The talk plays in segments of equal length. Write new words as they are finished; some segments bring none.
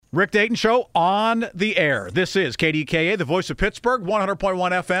Rick Dayton Show on the air. This is KDKA, the voice of Pittsburgh, 100.1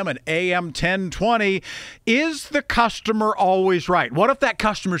 FM and AM 1020. Is the customer always right? What if that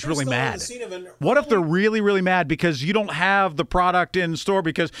customer's really mad? What if they're really, really mad because you don't have the product in store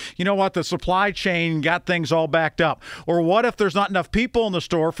because, you know what, the supply chain got things all backed up? Or what if there's not enough people in the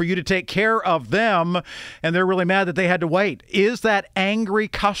store for you to take care of them and they're really mad that they had to wait? Is that angry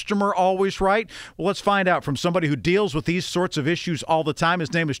customer always right? Well, let's find out from somebody who deals with these sorts of issues all the time.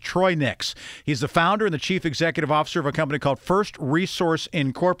 His name is Troy Nix. He's the founder and the chief executive officer of a company called First Resource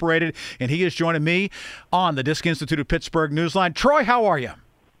Incorporated, and he is joining me on the Disc Institute of Pittsburgh Newsline. Troy, how are you?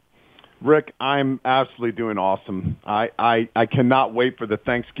 Rick, I'm absolutely doing awesome. I cannot wait for the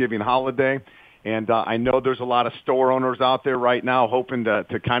Thanksgiving holiday, and I know there's a lot of store owners out there right now hoping to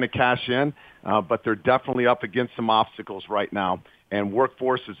kind of cash in, but they're definitely up against some obstacles right now. And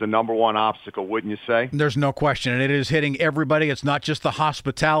workforce is the number one obstacle, wouldn't you say? There's no question, and it is hitting everybody. It's not just the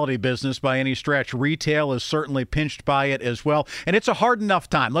hospitality business by any stretch. Retail is certainly pinched by it as well, and it's a hard enough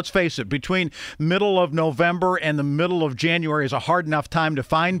time. Let's face it, between middle of November and the middle of January is a hard enough time to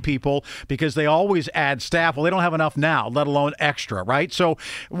find people because they always add staff. Well, they don't have enough now, let alone extra, right? So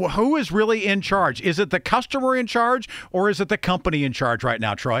who is really in charge? Is it the customer in charge, or is it the company in charge right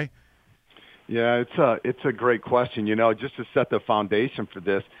now, Troy? Yeah, it's a great question. You know, just to set the foundation for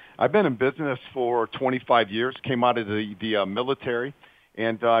this, I've been in business for 25 years, came out of the military,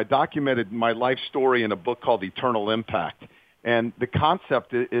 and I documented my life story in a book called Eternal Impact. And the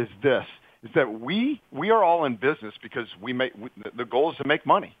concept is this, is that we are all in business because the goal is to make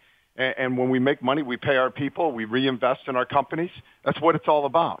money. And when we make money, we pay our people, we reinvest in our companies. That's what it's all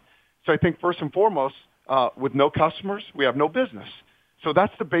about. So I think first and foremost, with no customers, we have no business. So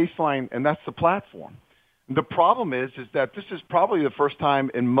that's the baseline, and that's the platform. The problem is that this is probably the first time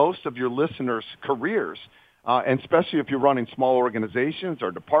in most of your listeners' careers, and especially if you're running small organizations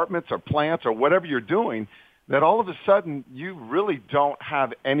or departments or plants or whatever you're doing, that all of a sudden you really don't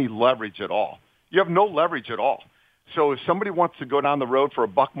have any leverage at all. You have no leverage at all. So if somebody wants to go down the road for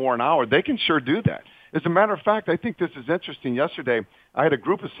 $1 more an hour, they can sure do that. As a matter of fact, I think this is interesting. Yesterday, I had a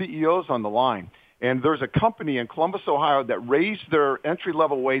group of CEOs on the line. And there's a company in Columbus, Ohio, that raised their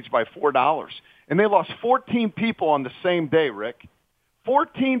entry-level wage by $4. And they lost 14 people on the same day, Rick.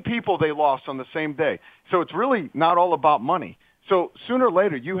 14 people they lost on the same day. So it's really not all about money. So sooner or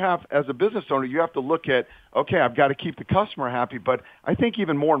later, you have, as a business owner, you have to look at, okay, I've got to keep the customer happy. But I think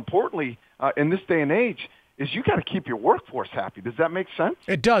even more importantly, in this day and age, is you got to keep your workforce happy. Does that make sense?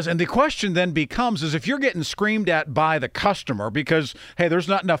 It does. And the question then becomes is if you're getting screamed at by the customer because, hey, there's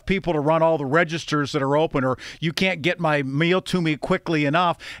not enough people to run all the registers that are open, or you can't get my meal to me quickly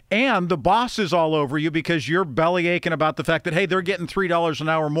enough, and the boss is all over you because you're belly aching about the fact that, hey, they're getting $3 an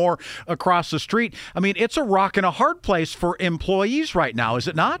hour more across the street. I mean, it's a rock and a hard place for employees right now, is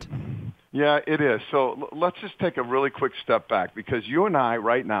it not? Yeah, it is. So let's just take a really quick step back because you and I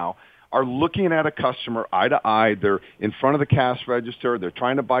right now are looking at a customer eye to eye. They're in front of the cash register. They're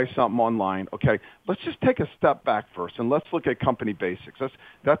trying to buy something online. Okay, let's just take a step back first, and let's look at company basics.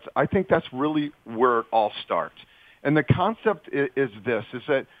 I think that's really where it all starts. And the concept is this, is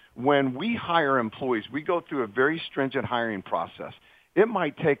that when we hire employees, we go through a very stringent hiring process. It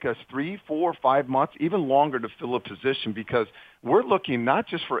might take us 3, 4, 5 months, even longer to fill a position because we're looking not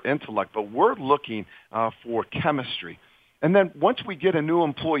just for intellect, but we're looking for chemistry. And then once we get a new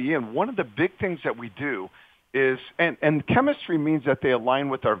employee in, one of the big things that we do is, and chemistry means that they align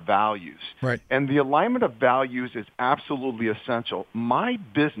with our values. Right. And the alignment of values is absolutely essential. My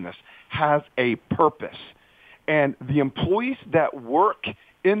business has a purpose. And the employees that work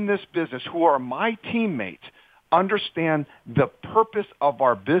in this business, who are my teammates, understand the purpose of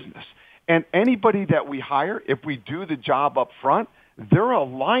our business. And anybody that we hire, if we do the job up front, they're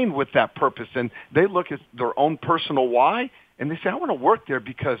aligned with that purpose, and they look at their own personal why, and they say, I want to work there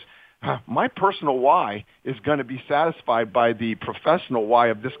because my personal why is going to be satisfied by the professional why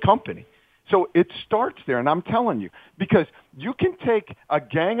of this company. So it starts there, and I'm telling you, because you can take a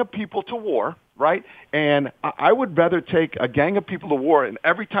gang of people to war, right? And I would rather take a gang of people to war, and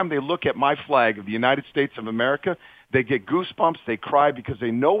every time they look at my flag of the United States of America, they get goosebumps, they cry because they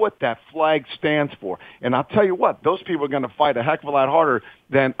know what that flag stands for. And I'll tell you what, those people are going to fight a heck of a lot harder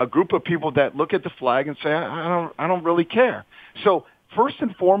than a group of people that look at the flag and say, I don't really care. So first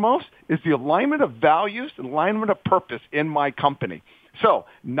and foremost is the alignment of values, the alignment of purpose in my company. So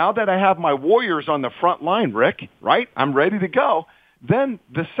now that I have my warriors on the front line, Rick, right, I'm ready to go. Then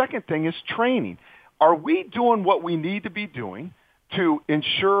the second thing is training. Are we doing what we need to be doing to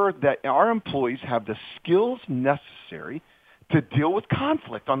ensure that our employees have the skills necessary to deal with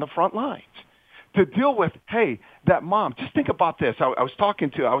conflict on the front lines, to deal with, hey, that mom, just think about this. I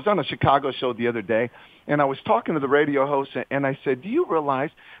was on a Chicago show the other day, and I was talking to the radio host, and I said, do you realize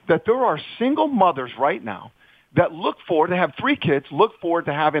that there are single mothers right now that have 3 kids, look forward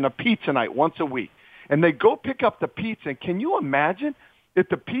to having a pizza night once a week? And they go pick up the pizza, and can you imagine if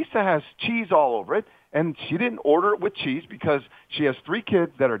the pizza has cheese all over it, and she didn't order it with cheese because she has 3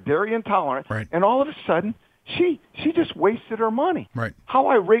 kids that are dairy intolerant, right. And all of a sudden, she just wasted her money. Right. How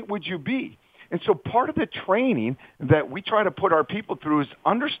irate would you be? And so part of the training that we try to put our people through is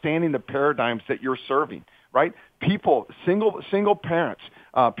understanding the paradigms that you're serving, right? People, single parents,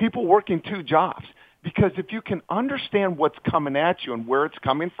 people working 2 jobs. Because if you can understand what's coming at you and where it's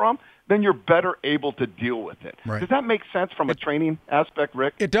coming from, then you're better able to deal with it. Right. Does that make sense from a training aspect,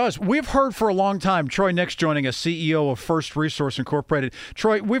 Rick? It does. We've heard for a long time, Troy Nix joining us, CEO of First Resource Incorporated.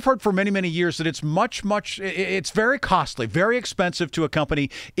 Troy, we've heard for many, many years that it's it's very costly, very expensive to a company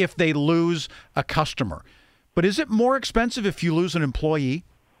if they lose a customer. But is it more expensive if you lose an employee?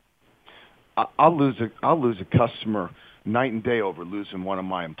 I'll lose a customer night and day over losing one of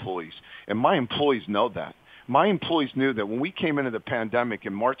my employees. And my employees know that. My employees knew that when we came into the pandemic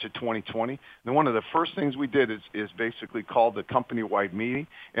in March of 2020, then one of the first things we did is basically called the company-wide meeting,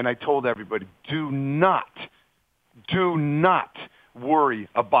 and I told everybody, do not worry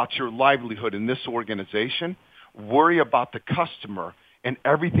about your livelihood in this organization. Worry about the customer, and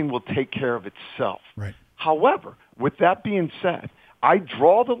everything will take care of itself. Right. However, with that being said, I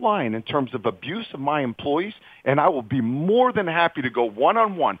draw the line in terms of abuse of my employees, and I will be more than happy to go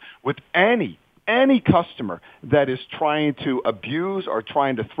one-on-one with any customer that is trying to abuse or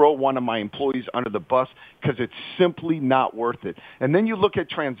trying to throw one of my employees under the bus, because it's simply not worth it. And then you look at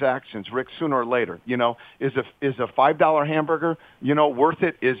transactions, Rick, sooner or later, is a $5 hamburger, worth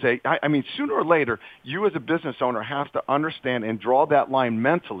it? Sooner or later, you as a business owner have to understand and draw that line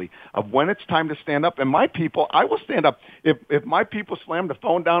mentally of when it's time to stand up. And my people, I will stand up. If my people slam the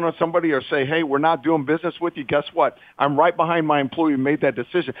phone down on somebody or say, hey, we're not doing business with you, guess what? I'm right behind my employee who made that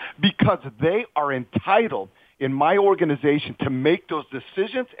decision, because they are entitled in my organization to make those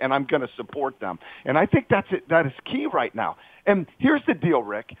decisions, and I'm going to support them. And I think that is key right now. And here's the deal,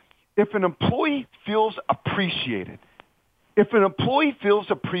 Rick. If an employee feels appreciated,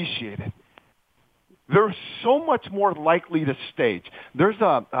 they're so much more likely to stage. There's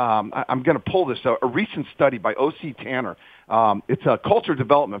I'm going to pull this, a recent study by O.C. Tanner. It's a culture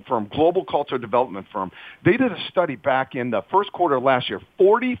development firm, global culture development firm. They did a study back in the first quarter of last year.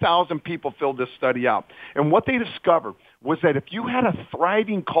 40,000 people filled this study out. And what they discovered was that if you had a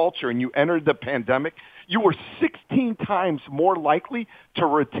thriving culture and you entered the pandemic, you were 16 times more likely to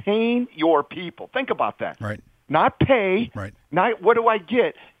retain your people. Think about that. Right. Not pay, right. Not what do I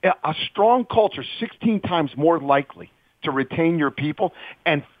get? A strong culture, 16 times more likely to retain your people,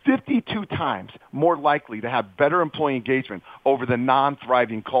 and 52 times more likely to have better employee engagement over the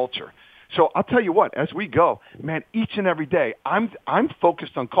non-thriving culture. So I'll tell you what, as we go, man, each and every day, I'm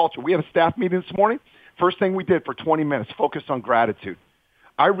focused on culture. We had a staff meeting this morning. First thing we did for 20 minutes, focused on gratitude.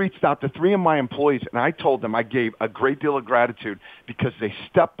 I reached out to 3 of my employees, and I told them I gave a great deal of gratitude because they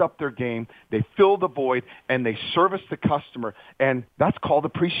stepped up their game, they filled the void, and they serviced the customer, and that's called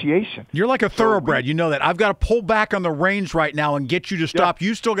appreciation. You're like a thoroughbred. You know that. I've got to pull back on the reins right now and get you to stop. Yeah.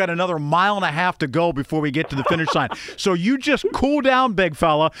 You still got another 1.5 miles to go before we get to the finish line. So you just cool down, big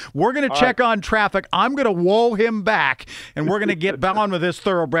fella. We're going to check on traffic. I'm going to whoa him back, and we're going to get on with this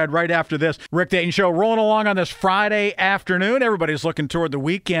thoroughbred right after this. Rick Dayton Show rolling along on this Friday afternoon. Everybody's looking toward the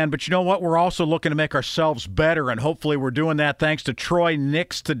weekend, but you know what? We're also looking to make ourselves better, and hopefully we're doing that thanks to Troy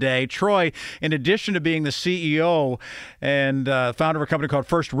Nix today. Troy, in addition to being the CEO and founder of a company called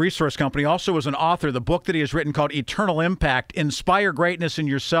First Resource Company, also is an author. The book that he has written called Eternal Impact, Inspire Greatness in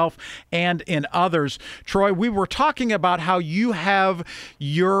Yourself and in Others. Troy, we were talking about how you have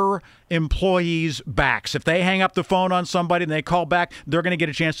your employees' backs. If they hang up the phone on somebody and they call back, they're going to get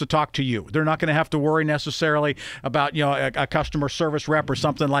a chance to talk to you. They're not going to have to worry necessarily about a customer service rep or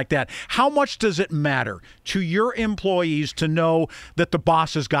something like that. How much does it matter to your employees to know that the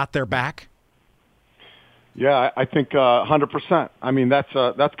boss has got their back? Yeah, I think 100%. I mean, that's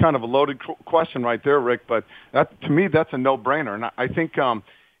kind of a loaded question right there, Rick. But to me, that's a no-brainer. And I think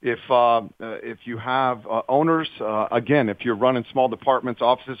if you have owners, again, if you're running small departments,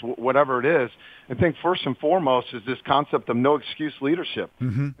 offices, whatever it is, I think first and foremost is this concept of no excuse leadership.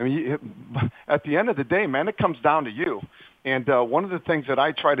 Mm-hmm. I mean, at the end of the day, man, it comes down to you. And one of the things that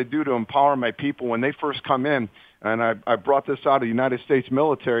I try to do to empower my people when they first come in, and I brought this out of the United States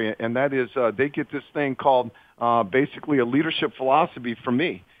military, and that is they get this thing called basically a leadership philosophy from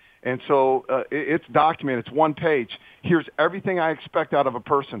me. And so it's documented. It's one page. Here's everything I expect out of a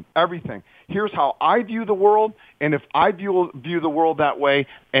person, everything. Here's how I view the world, and if I view the world that way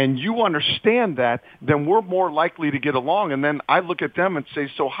and you understand that, then we're more likely to get along. And then I look at them and say,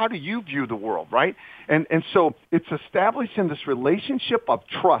 so how do you view the world, right? And so it's establishing this relationship of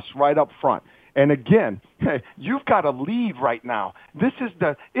trust right up front. And again, you've got to lead right now.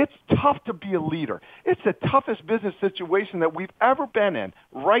 It's tough to be a leader. It's the toughest business situation that we've ever been in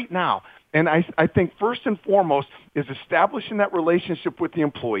right now. And I think first and foremost is establishing that relationship with the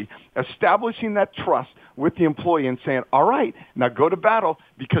employee, establishing that trust with the employee and saying, all right, now go to battle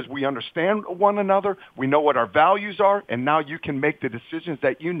because we understand one another, we know what our values are, and now you can make the decisions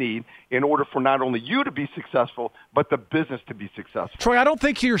that you need in order for not only you to be successful, but the business to be successful. Troy, I don't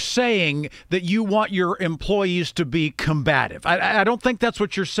think you're saying that you want your employees to be combative. I don't think that's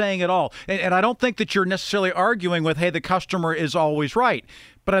what you're saying at all. And I don't think that you're necessarily arguing with, hey, the customer is always right.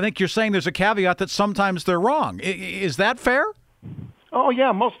 But I think you're saying there's a caveat that sometimes they're wrong. Is that fair? Oh,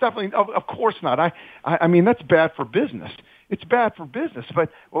 yeah, most definitely. Of course not. I mean, that's bad for business. It's bad for business.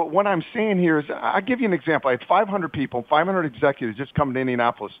 But what I'm saying here is, I'll give you an example. I had 500 people, 500 executives just come to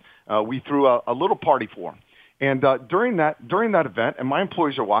Indianapolis. We threw a little party for them. And during that event, and my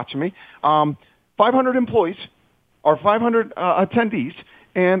employees are watching me, 500 employees or 500 attendees,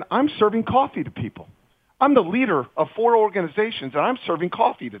 and I'm serving coffee to people. I'm the leader of 4 organizations, and I'm serving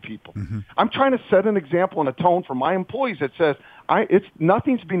coffee to people. Mm-hmm. I'm trying to set an example and a tone for my employees that says,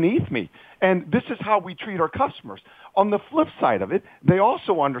 nothing's beneath me. And this is how we treat our customers. On the flip side of it, they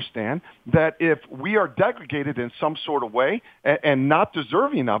also understand that if we are degraded in some sort of way and not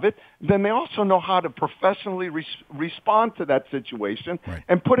deserving of it, then they also know how to professionally respond to that situation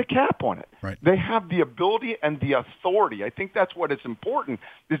and put a cap on it. Right. They have the ability and the authority. I think that's what is important,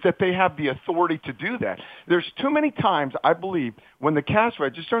 is that they have the authority to do that. There's too many times, I believe, when the cash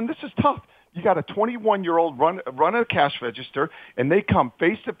register, and this is tough, you got a 21-year-old run a cash register, and they come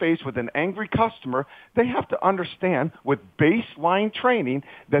face-to-face with an angry customer. They have to understand with baseline training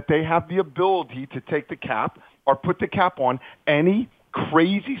that they have the ability to take the cap or put the cap on any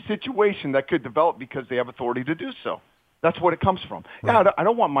crazy situation that could develop because they have authority to do so. That's what it comes from. Right. Now, I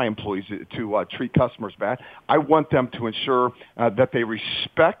don't want my employees to treat customers bad. I want them to ensure that they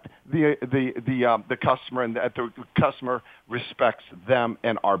respect the customer and that the customer respects them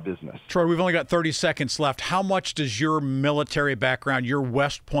and our business. Troy, we've only got 30 seconds left. How much does your military background, your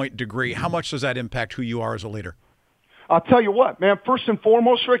West Point degree, how much does that impact who you are as a leader? I'll tell you what, man. First and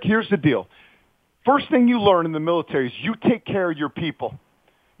foremost, Rick, here's the deal. First thing you learn in the military is you take care of your people.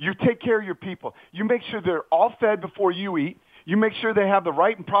 You take care of your people. You make sure they're all fed before you eat. You make sure they have the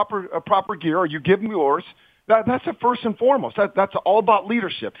right and proper gear, or you give them yours. That's the first and foremost. That's all about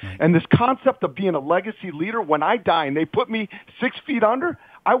leadership. Right. And this concept of being a legacy leader, when I die and they put me 6 feet under,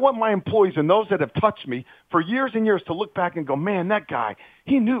 I want my employees and those that have touched me for years and years to look back and go, man, that guy,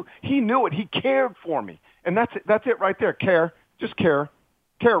 he knew it. He cared for me. And that's it right there. Care. Just care.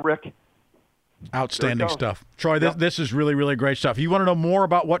 Care, Rick. Outstanding stuff. Troy, this is really, really great stuff. You want to know more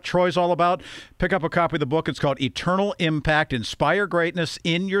about what Troy's all about? Pick up a copy of the book. It's called Eternal Impact, Inspire Greatness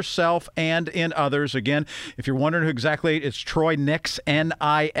in Yourself and in Others. Again, if you're wondering who exactly, it's Troy Nix,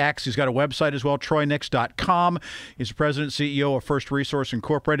 N-I-X. He's got a website as well, troynix.com. He's the president and CEO of First Resource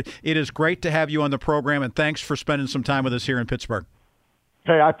Incorporated. It is great to have you on the program, and thanks for spending some time with us here in Pittsburgh.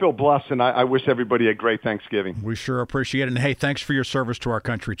 Hey, I feel blessed, and I wish everybody a great Thanksgiving. We sure appreciate it. And, hey, thanks for your service to our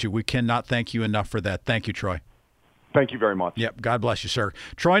country, too. We cannot thank you enough for that. Thank you, Troy. Thank you very much. Yep. God bless you, sir.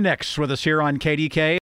 Troy Nix with us here on KDK.